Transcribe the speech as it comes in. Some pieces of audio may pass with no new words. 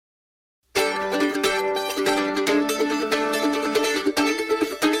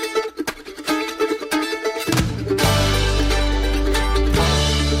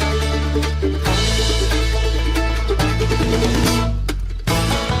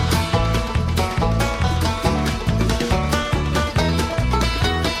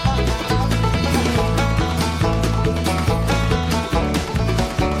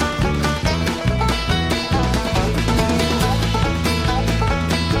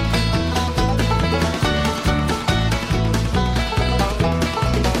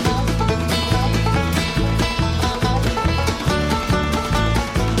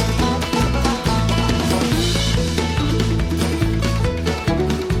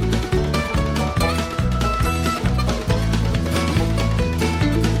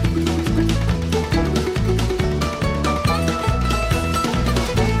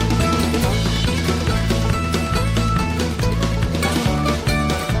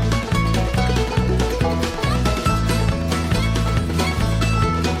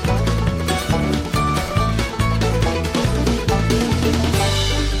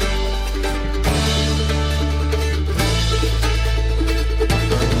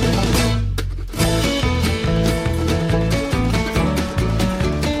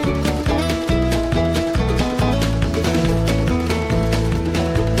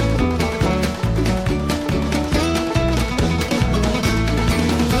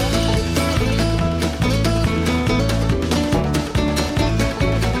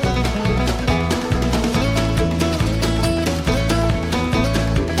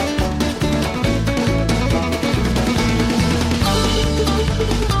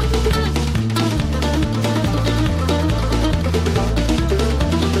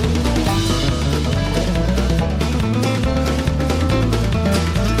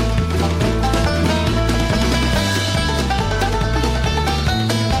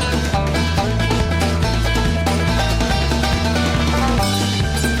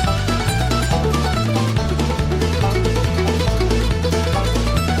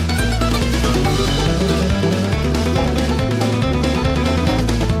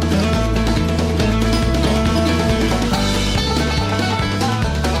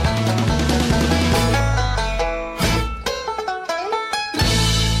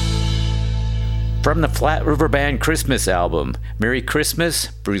from the Flat River Band Christmas album. Merry Christmas,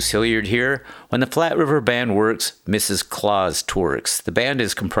 Bruce Hilliard here. When the Flat River Band works, Mrs. Claus twerks. The band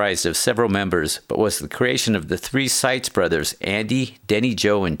is comprised of several members, but was the creation of the three Seitz brothers, Andy, Denny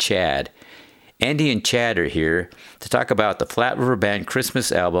Joe, and Chad. Andy and Chad are here to talk about the Flat River Band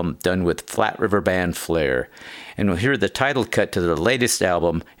Christmas album done with Flat River Band flair. And we'll hear the title cut to the latest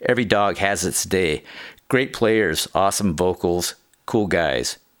album, Every Dog Has Its Day. Great players, awesome vocals, cool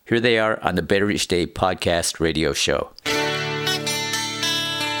guys. Here they are on the Better Each Day podcast radio show.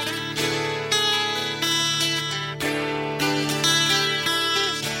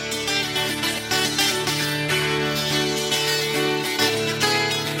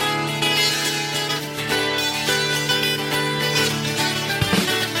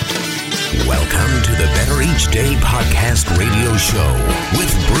 Welcome to the Better Each Day podcast radio show with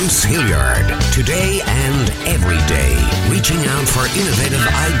Bruce Hilliard. Today and every day, reaching out for innovative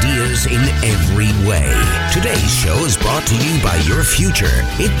ideas in every way. Today's show is brought to you by your future.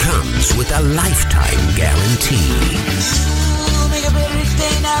 It comes with a lifetime guarantee. Make a better each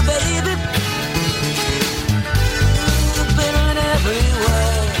day now, baby. Better in every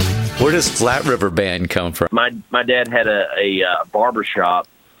way. Where does Flat River Band come from? My dad had a barber shop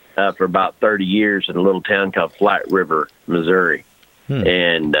for about 30 years in a little town called Flat River, Missouri.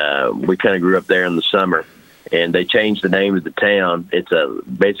 And we kind of grew up there in the summer. And they changed the name of the town. It's a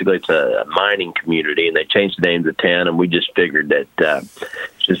mining community, and they changed the name of the town. And we just figured that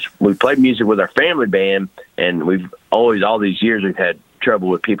since we played music with our family band, and we've always, all these years, we've had trouble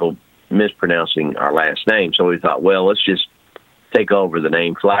with people mispronouncing our last name. So we thought, well, let's just take over the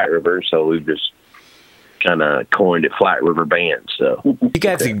name Flat River. So we've just kind of coined it Flat River Band. So you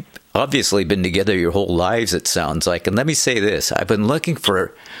guys have obviously been together your whole lives, it sounds like. And let me say this, I've been looking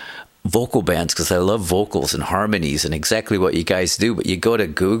for vocal bands because I love vocals and harmonies and exactly what you guys do. But you go to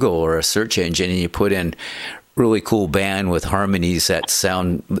Google or a search engine and you put in really cool band with harmonies that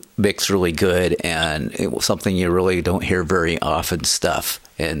sound mix really good, and it was something you really don't hear very often stuff,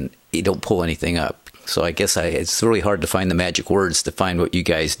 and you don't pull anything up. So I guess it's really hard to find the magic words to find what you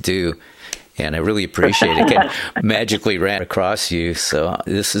guys do. And I really appreciate it. Again, magically ran across you, so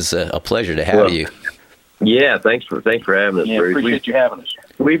this is a pleasure to have you. Yeah, thanks for having us, Bruce. Appreciate you having us.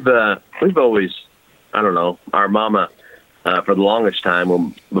 We've always, I don't know, our mama for the longest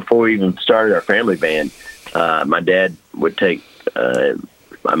time, before we even started our family band, my dad would take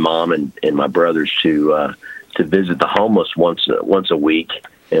my mom and my brothers to visit the homeless once a week,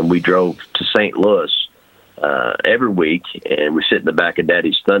 and we drove to St. Louis every week, and we sit in the back of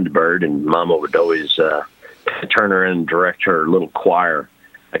Daddy's Thunderbird, and Mama would always turn her and direct her little choir,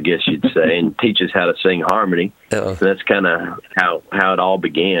 I guess you'd say, and teach us how to sing harmony. So that's kind of how it all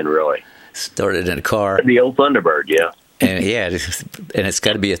began, really. Started in a car. The old Thunderbird, yeah. And it's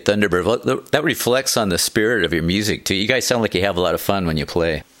got to be a Thunderbird. That reflects on the spirit of your music too. You guys sound like you have a lot of fun when you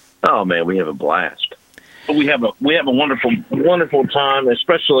play. Oh man, we have a blast. We have a wonderful time,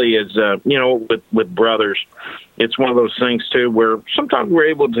 especially as with brothers. It's one of those things too where sometimes we're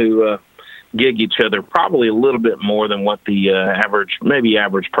able to gig each other probably a little bit more than what the average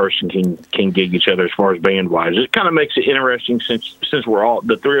person can gig each other as far as band wise. It kind of makes it interesting since we're all,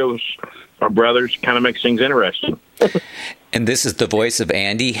 the three of us are brothers. Kind of makes things interesting. And this is the voice of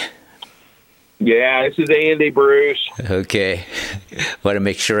Andy. Yeah, this is Andy, Bruce. Okay. Want to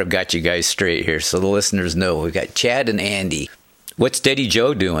make sure I've got you guys straight here so the listeners know. We've got Chad and Andy. What's Denny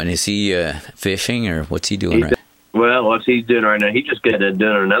Joe doing? Is he fishing, or what's he doing right now? Well, what he's doing right now, he just got done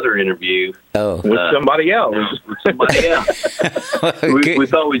another interview with somebody else. We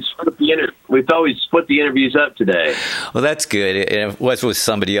thought we'd split the interviews up today. Well, that's good. And it was with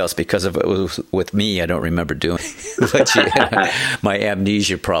somebody else, because if it was with me, I don't remember doing it. My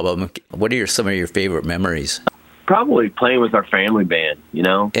amnesia problem. What are some of your favorite memories? Probably playing with our family band,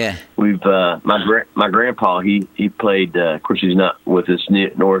 Yeah. We've my grandpa, he played, of course he's not with us,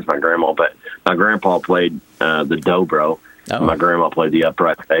 nor is my grandma, but my grandpa played the dobro. Oh. My grandma played the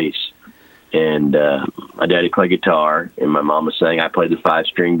upright bass. And my daddy played guitar, and my mama sang. I played the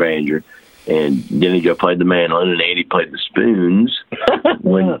 5-string banjo, and Denny Joe played the mandolin, and Andy played the spoons.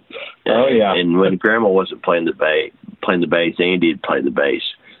 And when grandma wasn't playing the bass, Andy had played the bass.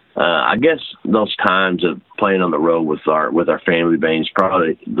 I guess those times of playing on the road with our family band is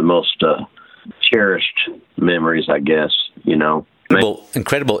probably the most cherished memories, I guess,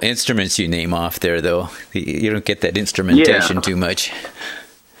 Incredible instruments you name off there, though. You don't get that instrumentation too much.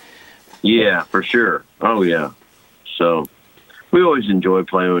 Yeah, for sure. Oh, yeah. So we always enjoy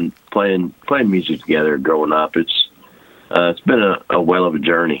playing music together growing up. It's been a well of a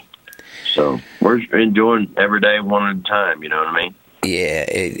journey. So we're enjoying every day one at a time, you know what I mean? Yeah,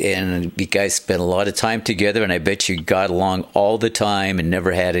 and you guys spent a lot of time together, and I bet you got along all the time and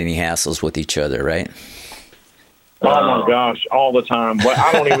never had any hassles with each other, right? Oh my gosh, all the time. But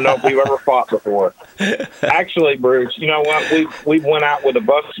I don't even know if we've ever fought before. Actually, Bruce, you know what? We went out with a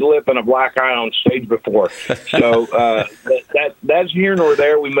busted lip and a black eye on stage before. So that's here nor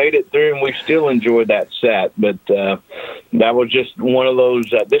there. We made it through, and we still enjoyed that set. But that was just one of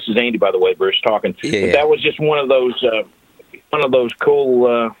those. This is Andy, by the way, Bruce talking. Yeah. But that was just one of those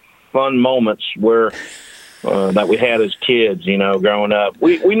cool, fun moments where. That we had as kids, you know, growing up.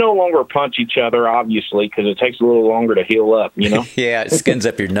 We no longer punch each other, obviously, because it takes a little longer to heal up, you know? Yeah, it skins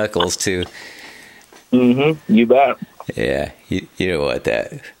up your knuckles, too. Mm-hmm. You bet. Yeah, you know what,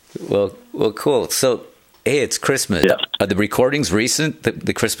 that. Well, cool. So, hey, it's Christmas. Yeah. Are the recordings recent,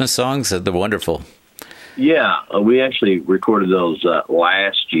 the Christmas songs? They're wonderful. Yeah, we actually recorded those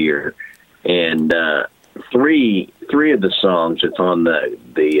last year, and three of the songs that's on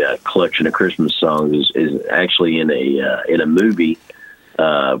the collection of Christmas songs is actually in a movie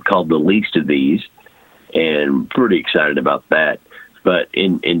called The Least of These, and pretty excited about that. But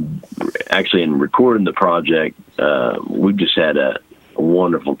in recording the project, we've just had a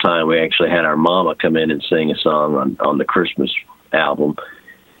wonderful time. We actually had our mama come in and sing a song on the Christmas album,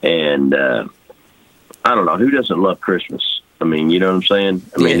 and I don't know, who doesn't love Christmas? I mean, you know what I'm saying?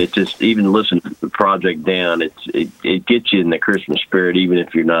 I mean, It's just, even listening to the project down, it gets you in the Christmas spirit, even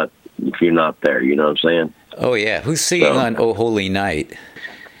if you're not there. You know what I'm saying? Oh yeah, who's singing on "Oh Holy Night"?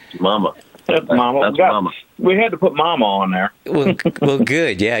 Mama. That's Mama. That's Mama. We had to put Mama on there. Well,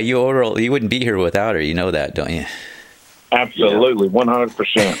 good. Yeah, you wouldn't be here without her. You know that, don't you? Absolutely,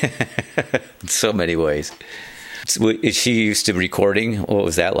 100%. In so many ways. Is she used to recording? What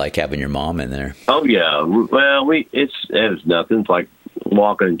was that like, having your mom in there? Oh yeah. Well, it was nothing. It's like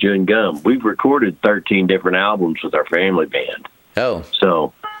walking and chewing gum. We've recorded 13 different albums with our family band. Oh.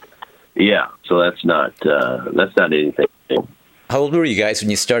 So, yeah. So that's not anything. How old were you guys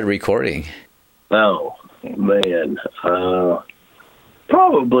when you started recording? Oh man,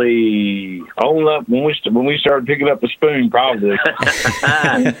 probably old enough when we started picking up the spoon, probably.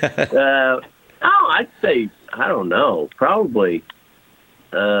 I'd say, I don't know, probably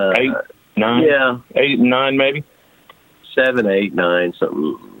 8, 9. Yeah, 8, 9, maybe 7, 8, 9,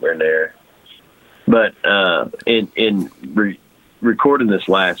 something in there. But in recording this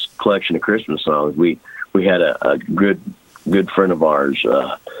last collection of Christmas songs, we had a good friend of ours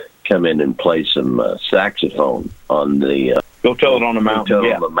come in and play some saxophone on the Go Tell It on the Mountain.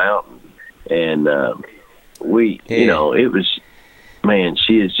 On the mountain, and you know, it was, man,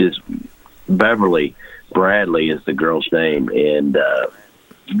 she is just. Beverly Bradley is the girl's name, and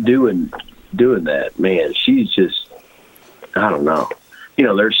doing that, man, she's just, I don't know. You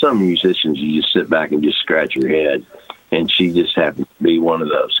know, there's some musicians you just sit back and just scratch your head, and she just happens to be one of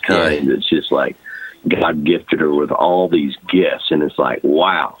those kind that's just like God gifted her with all these gifts, and it's like,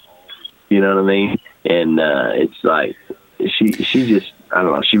 wow, you know what I mean? And it's like she just, I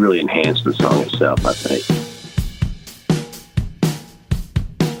don't know, she really enhanced the song itself, I think.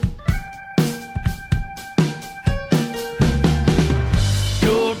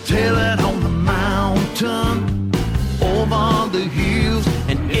 Tell it on the mountain, over the hills,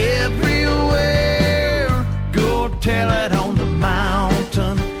 and everywhere. Go tell it on the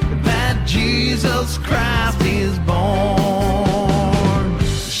mountain that Jesus Christ is born. The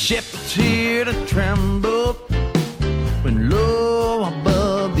shepherds hear to tremble when low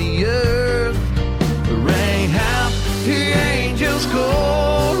above the earth rang out the angels'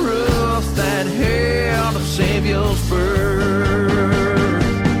 chorus that hailed the Savior's birth.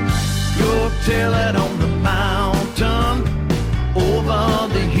 Tell it on the mountain, over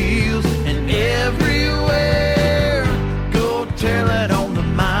the hills, and everywhere. Go tell it on the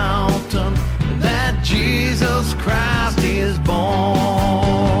mountain that Jesus Christ is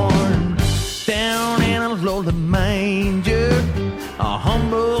born. Down in a lowly manger, a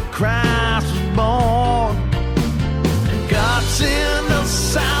humble Christ was born. God sent us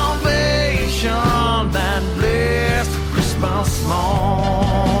salvation that blessed Christmas morn.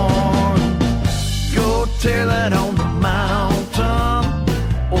 Tell it on the mountain,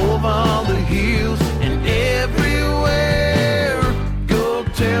 over the hills, and everywhere. Go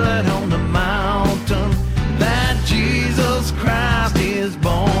tell it on the mountain that Jesus Christ is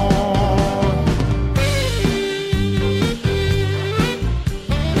born.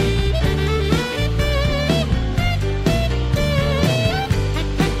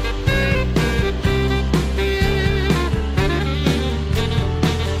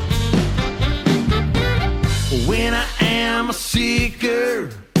 When I am a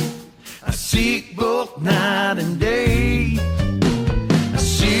seeker, I seek both night and day.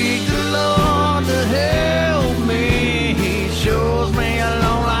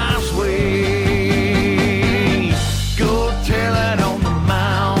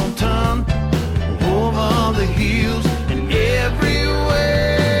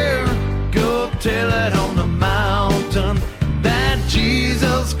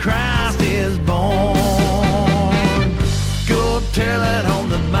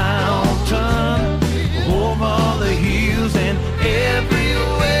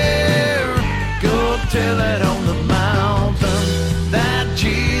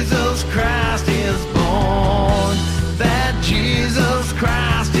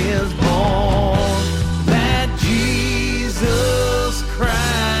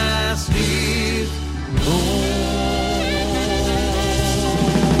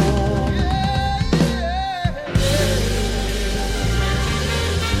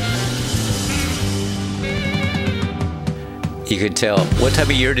 You could tell. What time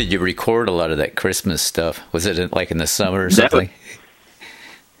of year did you record a lot of that Christmas stuff? Was it like in the summer or something?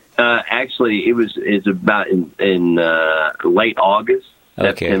 Actually, it's about in late August.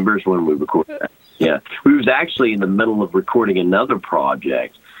 Okay. September is when we recorded that. Yeah, we was actually in the middle of recording another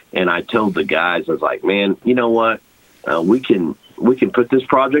project, and I told the guys, I was like, man, you know what? We can put this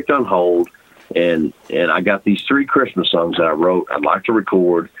project on hold, and I got these 3 Christmas songs that I wrote. I'd like to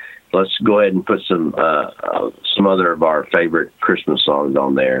record. Let's go ahead and put some other of our favorite Christmas songs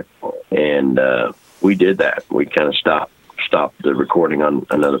on there, and we did that. We kind of stopped the recording on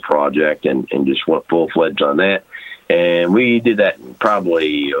another project and just went full-fledged on that. And we did that in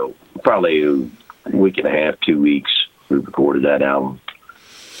probably a week and a half, 2 weeks. We recorded that album.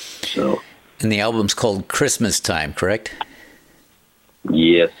 So, and the album's called Christmas Time, correct?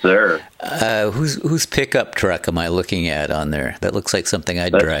 Yes, sir. Whose pickup truck am I looking at on there? That looks like something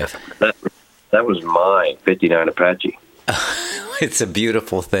I'd drive. That was mine, 59 Apache. It's a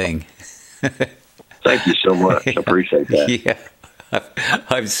beautiful thing. Thank you so much. I appreciate that. Yeah,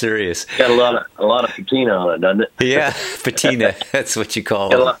 I'm serious. Got a lot of patina on it, doesn't it? Yeah, patina. That's what you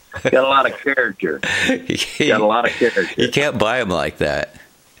call it. Got a lot of character. Got a lot of character. You can't buy them like that.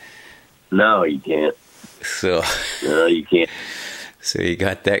 No, you can't. No, you can't. So you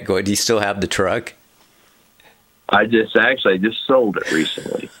got that going. Do you still have the truck? I just sold it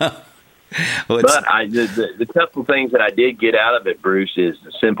recently. But the couple things that I did get out of it, Bruce, is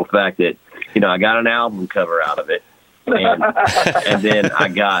the simple fact that I got an album cover out of it, and then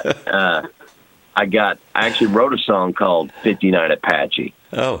I actually wrote a song called 59 Apache.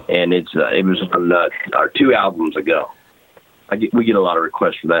 Oh, and it was on our 2 albums ago. We get a lot of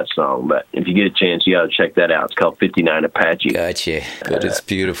requests for that song, but if you get a chance, you got to check that out. It's called 59 Apache. Gotcha. Good. It's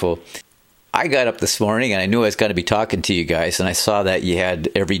beautiful. I got up this morning and I knew I was going to be talking to you guys, and I saw that you had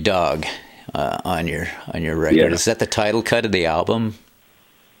Every Dog on your record. Yeah. Is that the title cut of the album?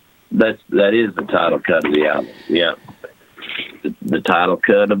 That is the title cut of the album. Yeah, the title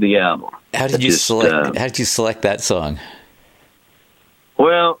cut of the album. How did you select that song?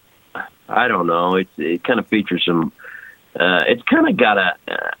 Well, I don't know. It kind of features some. It's kind of got I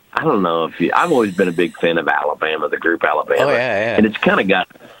don't know if I've always been a big fan of Alabama, the group Alabama. Oh yeah. And it's kind of got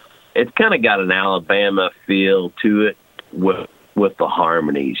an Alabama feel to it with the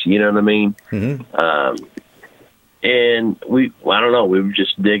harmonies. You know what I mean? Mm-hmm. And I don't know. We were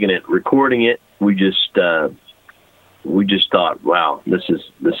just digging it, recording it. We just thought, wow, this is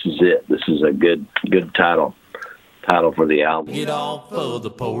it. This is a good title for the album. Get off of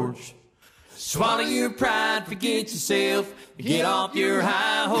the porch. Swallow your pride, forget yourself, get off your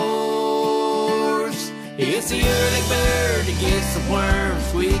high horse. It's the early bird that gets the worm,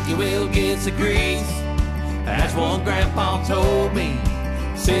 squeaky wheel gets the grease. That's what Grandpa told me,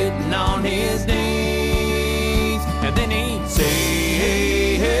 sitting on his knees. And then he'd say,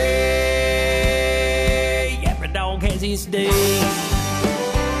 hey, hey, every dog has his day.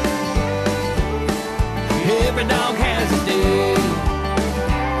 Every dog has his day.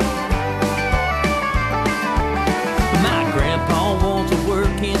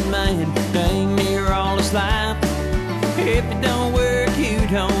 Dang near all his life. If it don't work, you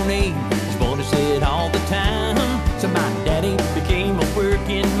don't eat. His boy said all the time. So my daddy became a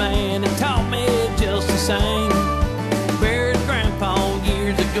working man and taught me just the same. Buried Grandpa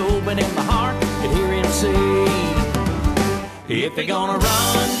years ago, but in my heart could hear him say, if you're gonna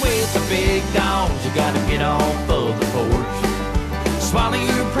run with the big dogs, you gotta get off of the porch. Swallow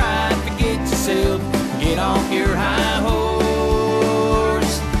your pride, forget yourself, get off your high horse.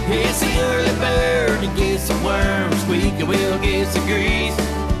 It's the early bird that gets the worm, squeaky wheel gets the grease.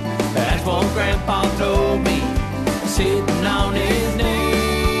 That's what Grandpa told me, sitting on his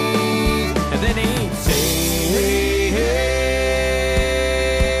knees. And then he'd say, hey,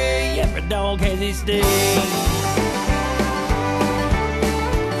 hey, every dog has his day.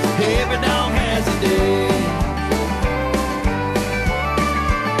 Every dog has a day.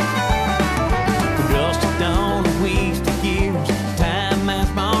 Dust of dawn and weeks to years, time has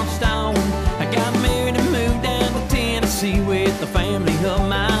marched on. I got married and moved down to Tennessee with a family of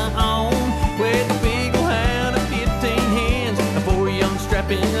my own, with a big old hound and 15 hens and 4 young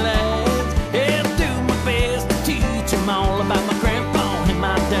strapping lads. And I'll do my best to teach them all about my grandpa and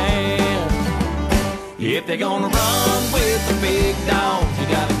my dad. If they're gonna run with the big dogs, you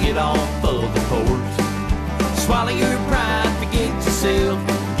gotta get off of the porch. Swallow your pride, forget yourself,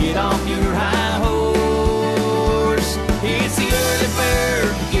 get off your high horse. It's the early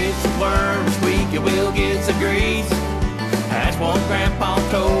bird that gets the worm, squeaky wheel gets the grease. That's what Grandpa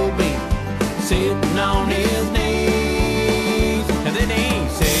told me, sitting on his knees. And then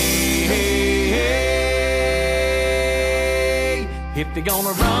he'd say, hey, If you're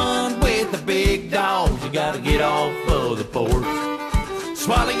gonna run with the big dogs, you gotta get off of the porch.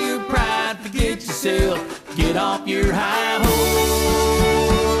 Swallow your pride, forget yourself, get off your high horse.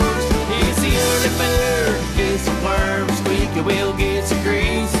 It's the early bird, get some worms, squeaky wheel, get some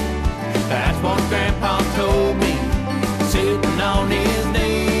grease. That's what Grandpa told me, sitting on his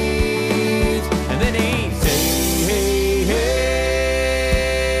knees. And then he'd say, hey,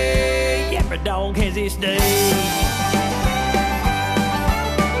 hey, every dog has its day.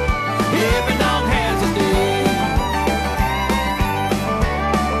 Every dog has a day.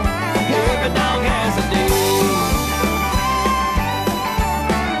 Every dog has a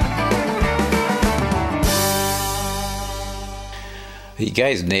day. You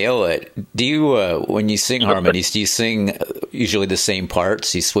guys nail it. Do you, when you sing harmonies, do you sing usually the same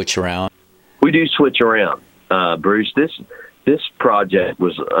parts? You switch around? We do switch around, Bruce. This project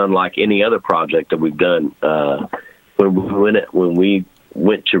was unlike any other project that we've done. When we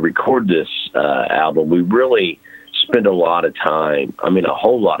went to record this album, we really spent a lot of time, a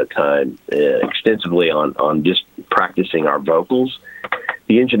whole lot of time, extensively on just practicing our vocals.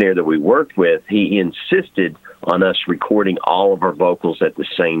 The engineer that we worked with, he insisted on us recording all of our vocals at the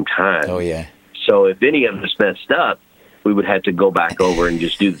same time. Oh, yeah. So if any of us messed up, we would have to go back over and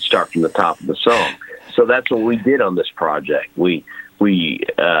just start from the top of the song. So that's what we did on this project. There's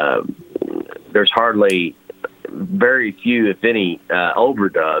hardly very few, if any,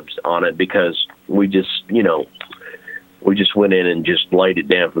 overdubs on it because we just went in and just laid it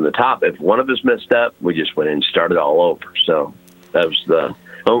down from the top. If one of us messed up, we just went in and started all over. So that was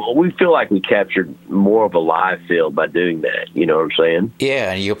we feel like we captured more of a live feel by doing that. You know what I'm saying?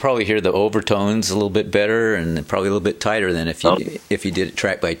 Yeah, and you'll probably hear the overtones a little bit better and probably a little bit tighter than if you did it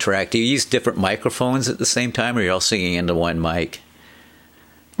track by track. Do you use different microphones at the same time, or you're all singing into one mic?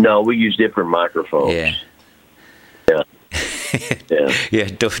 No, we use different microphones. Yeah. Yeah. Yeah. Yeah,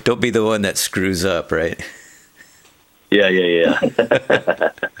 don't be the one that screws up, right? Yeah.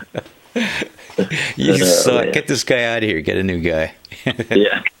 You suck. Yeah. Get this guy out of here. Get a new guy.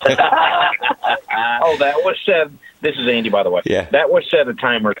 Yeah. Oh, that was said. This is Andy, by the way. Yeah. That was said a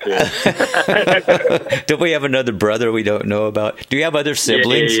time or two. Don't we have another brother we don't know about? Do you have other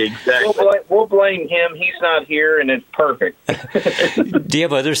siblings? Yeah, exactly. We'll blame him. He's not here, and it's perfect. Do you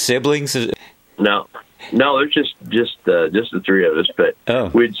have other siblings? No, there's just the three of us. But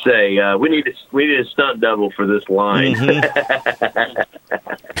we'd say we need a stunt double for this line. Mm-hmm.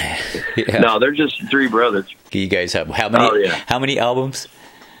 Yeah. No, they're just three brothers. You guys have how many? Oh, yeah. How many albums?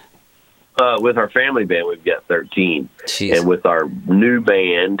 With our family band, we've got 13. Jeez. And with our new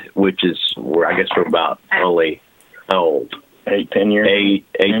band, which is I guess we're about only how old? 8-10 years.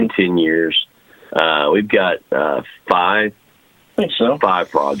 8 to 10 years. We've got 5. I think so. 5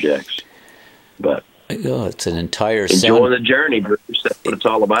 projects. But it's an entire enjoying the journey, Bruce. That's what it's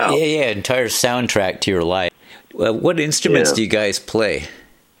all about. Yeah, entire soundtrack to your life. What instruments do you guys play?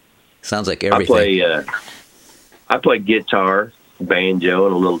 Sounds like everything. I play guitar, banjo,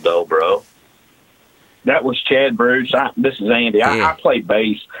 and a little dobro. That was Chad, Bruce. This is Andy. Yeah. I play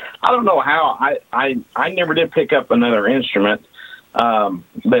bass. I don't know how. I never did pick up another instrument,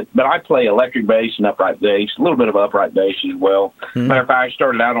 but I play electric bass and upright bass, a little bit of upright bass as well. Mm-hmm. Matter of fact, I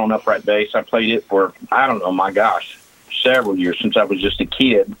started out on upright bass. I played it for, I don't know, my gosh, several years since I was just a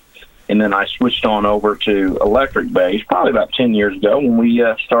kid. And then I switched on over to electric bass probably about 10 years ago when we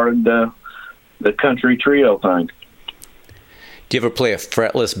started the country trio thing. Do you ever play a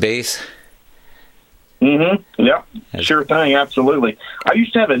fretless bass? Mm-hmm. Yep. Sure thing. Absolutely. I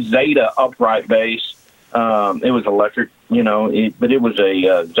used to have a Zeta upright bass. It was electric, but it was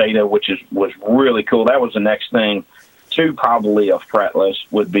a Zeta, which was really cool. That was the next thing to probably a fretless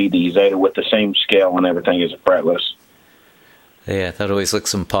would be the Zeta with the same scale and everything as a fretless. Yeah, that always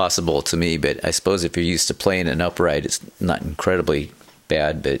looks impossible to me, but I suppose if you're used to playing an upright, it's not incredibly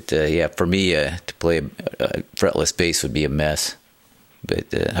bad. But for me, to play a fretless bass would be a mess. But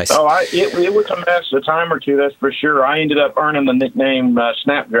it was a mess a time or two, that's for sure. I ended up earning the nickname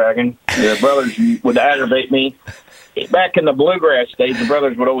Snapdragon. The brothers would aggravate me. Back in the bluegrass days, the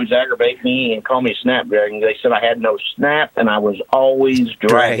brothers would always aggravate me and call me Snapdragon. They said I had no snap, and I was always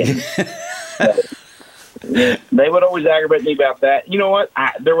dragging. Yeah, they would always aggravate me about that. You know what?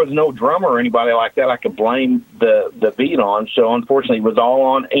 There was no drummer or anybody like that I could blame the beat on. So unfortunately, it was all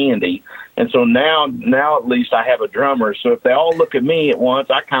on Andy. And so now at least I have a drummer. So if they all look at me at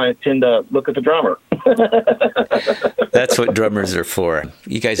once, I kind of tend to look at the drummer. That's what drummers are for.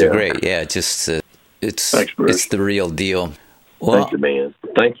 You guys are great. Yeah, just it's Thanks, Bruce. it's the real deal. Well, Thank you, man.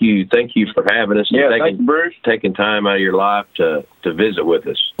 Thank you for having us. Yeah, and thank you, Bruce. Taking time out of your life to visit with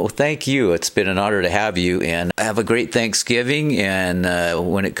us. Well, thank you. It's been an honor to have you, and have a great Thanksgiving. And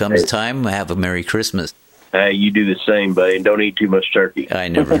when it comes time, have a Merry Christmas. Hey, you do the same, buddy, and don't eat too much turkey. I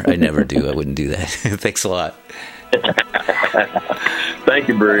never do. I wouldn't do that. Thanks a lot. Thank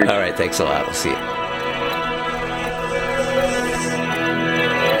you, Bruce. All right, thanks a lot. We'll see you.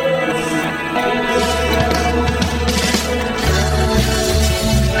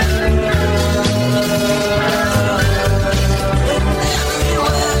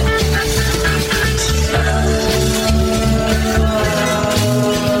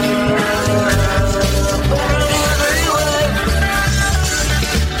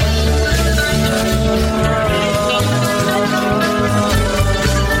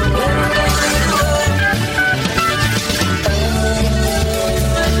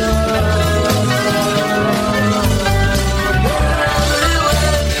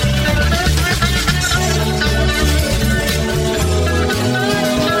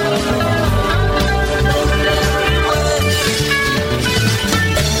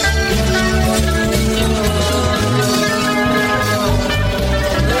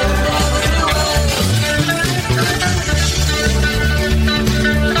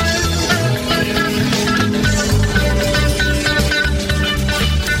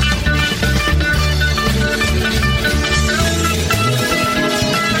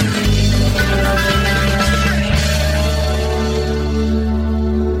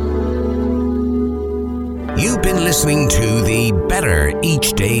 Listening to the Better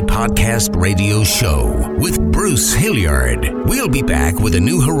Each Day podcast radio show with Bruce Hilliard. We'll be back with a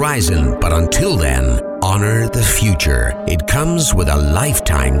new horizon, but until then, honor the future. It comes with a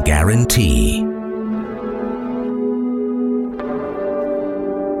lifetime guarantee.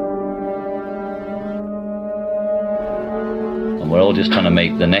 And we're all just trying to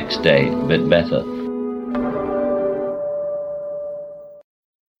make the next day a bit better.